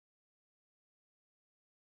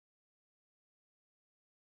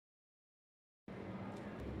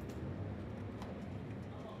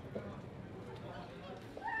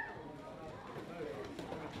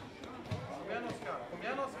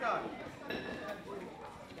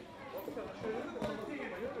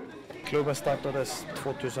Klubben startades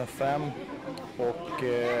 2005 och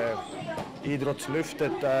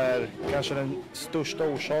idrottslyftet är kanske den största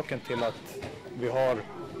orsaken till att vi har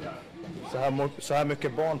så här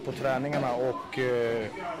mycket barn på träningarna och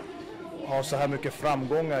har så här mycket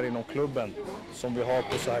framgångar inom klubben som vi har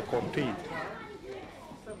på så här kort tid.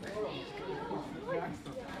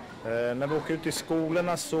 När vi åker ut i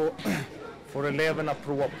skolorna så får eleverna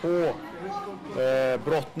prova på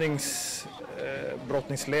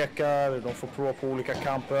brottningslekar, de får prova på olika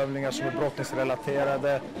kampövningar som är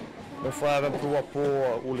brottningsrelaterade. De får även prova på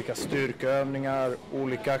olika styrkeövningar,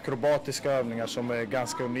 olika akrobatiska övningar som är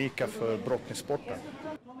ganska unika för brottningssporten.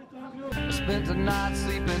 Spent the night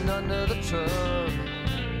sleeping under the truck,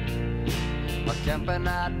 camping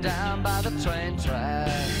out down by the train track.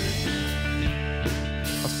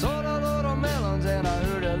 I saw the little melons and I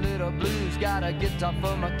heard a little blues. Got a guitar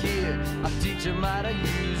for my kid, I teach him how to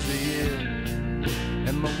use it.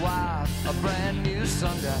 And my wife a brand new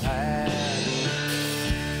song to have.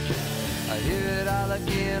 I hear it all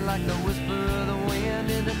again like the whisper of the wind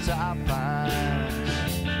in the top pines.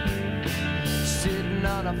 Sitting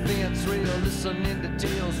on a fence rail listening to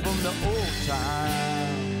tales from the old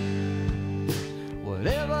time.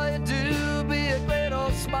 Whatever you do, be a great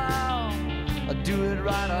old smile. Do it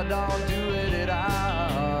right or don't do it at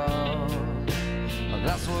all.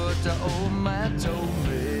 That's what the old man told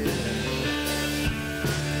me.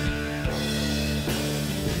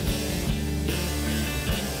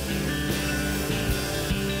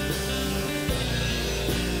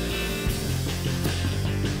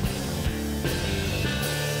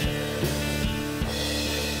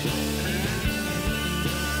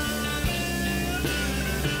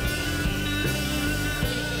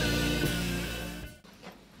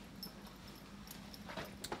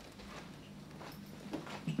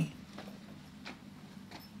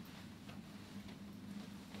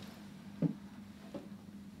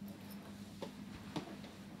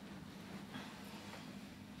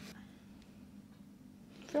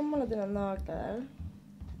 Får jag måla dina naglar?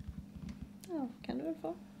 Ja, kan du väl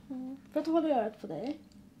få. Mm. Får jag ta hål i örat på dig?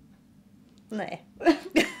 Nej.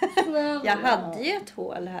 Jag hade ju ett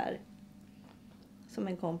hål här. Som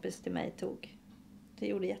en kompis till mig tog. Det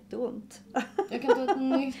gjorde jätteont. Jag kan ta ett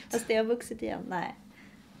nytt. Fast det har vuxit igen. Nej.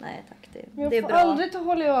 Nej tack. Det jag är får bra. aldrig ta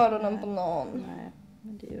hål i öronen på någon. Nej,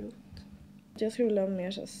 men det gör ont. Jag skulle vilja ha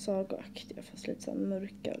mer så här sagoaktiga fast lite så här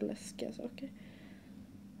mörka och läskiga saker.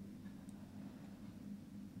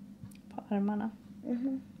 På armarna.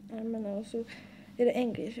 Armarna och så är det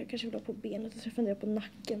en grej för jag kanske vill ha på benet och så funderar jag på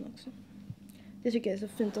nacken också. Det tycker jag är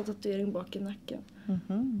så fint att ha tatuering bak i nacken.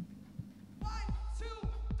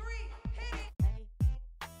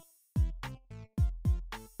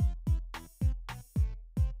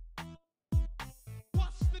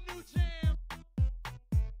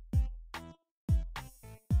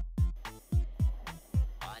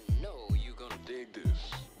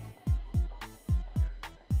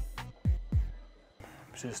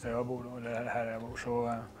 Precis där jag bor och det är här jag bor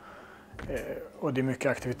så och det är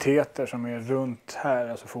mycket aktiviteter som är runt här,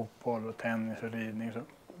 alltså fotboll och tennis och ridning så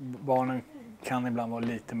barnen kan ibland vara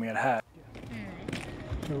lite mer här.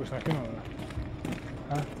 Ska vi snacka med varandra?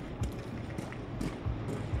 Här.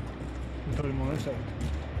 Vi tar det imorgon istället.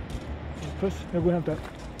 Puss, jag går och hämtar.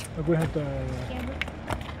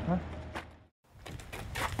 Här.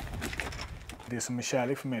 Det som är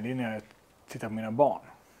kärlek för mig det är när jag tittar på mina barn.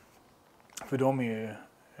 För de är ju,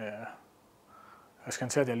 jag ska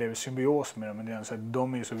inte säga att jag lever i symbios med dem, men det är så att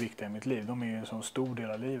de är så viktiga i mitt liv. De är ju en sån stor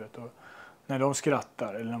del av livet. Och när de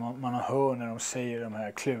skrattar eller när man hör när de säger de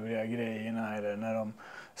här kluriga grejerna eller när de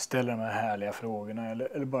ställer de här härliga frågorna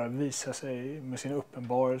eller bara visar sig med sin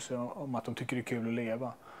uppenbarelse om att de tycker det är kul att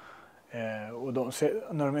leva. Och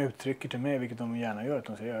när de uttrycker till mig, vilket de gärna gör, att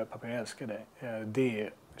de säger pappa jag älskar dig, det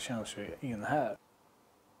känns ju in här.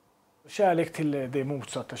 Kärlek till det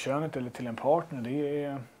motsatta könet eller till en partner, det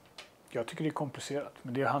är, jag tycker det är komplicerat.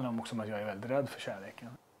 Men det handlar också om att jag är väldigt rädd för kärleken.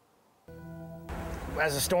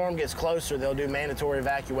 As the storm gets closer, they'll do mandatory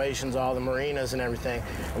evacuations of all the marinas and everything.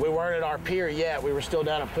 We weren't at our pier yet. We were still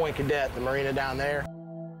down at Point Cadet, the marina down there.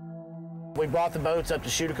 We brought the boats up to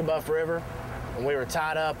Cinematographer River, and we were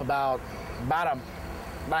tied up about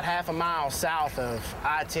half a mile south of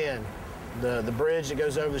I-10, the bridge that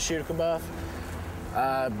goes over the Cinematographer.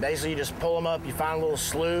 Basically, you just pull them up, you find a little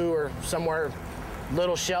slough or somewhere,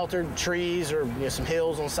 little sheltered trees or some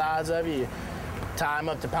hills on the sides of you. You tie them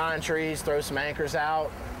up to pine trees, throw some anchors out,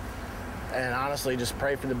 and honestly, just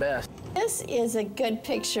pray for the best. This is a good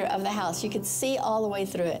picture of the house. You could see all the way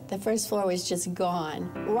through it. The first floor was just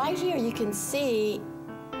gone. Right here, you can see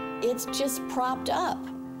it's just propped up.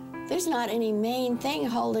 There's not any main thing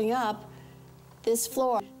holding up this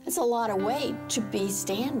floor. It's a lot of weight to be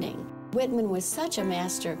standing. Whitman was such a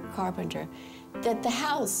master carpenter that the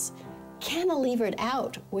house cantilevered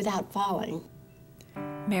out without falling.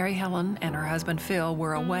 Mary Helen and her husband Phil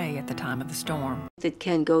were away at the time of the storm. It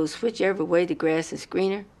can go whichever way the grass is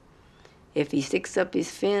greener. If he sticks up his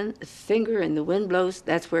finger and the wind blows,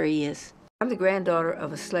 that's where he is. I'm the granddaughter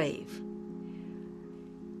of a slave.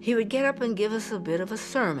 He would get up and give us a bit of a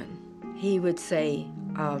sermon. He would say,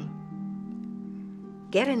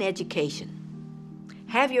 get an education.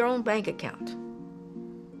 Have your own bank account.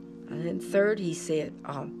 And then third, he said,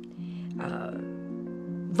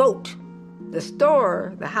 vote.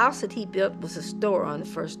 The house that he built was a store on the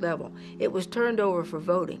first level. It was turned over for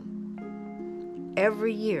voting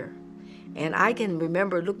every year. And I can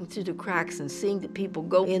remember looking through the cracks and seeing the people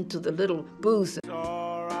go into the little booths. It's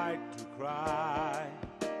all right to cry.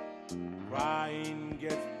 Crying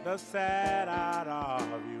gets the sad out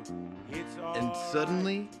of you. It's all and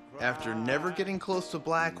suddenly, after never getting close to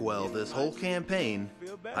Blackwell this whole campaign,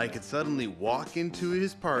 I could suddenly walk into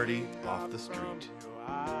his party off the street.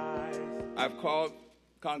 I've called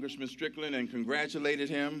Congressman Strickland and congratulated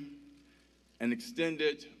him and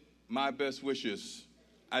extended my best wishes.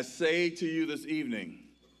 I say to you this evening,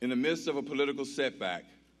 in the midst of a political setback,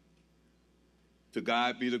 to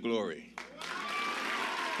God be the glory.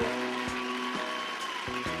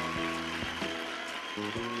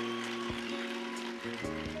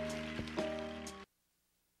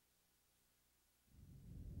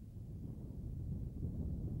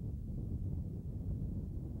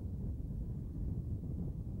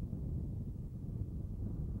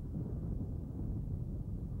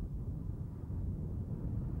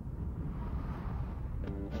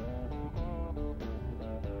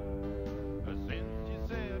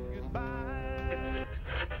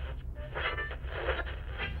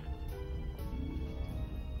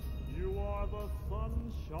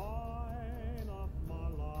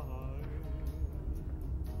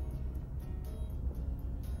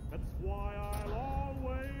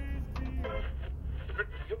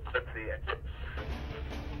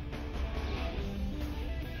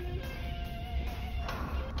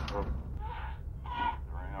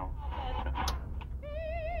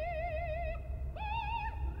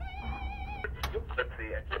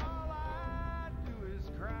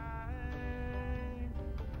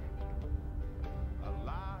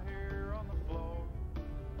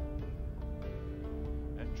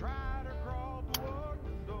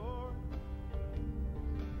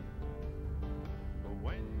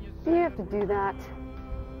 You have to do that.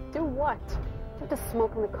 Do what? You have to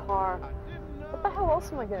smoke in the car. What the hell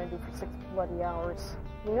else am I going to do for 6 bloody hours?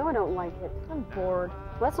 You know I don't like it. I'm bored.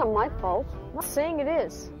 Well, that's not my fault. I'm not saying it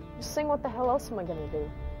is. Just saying what the hell else am I going to do?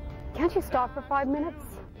 Can't you stop for 5 minutes?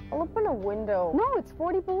 I'll open a window. No, it's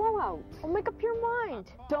 40 below out. I'll make up your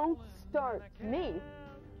mind. Don't start me.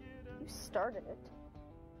 You started it.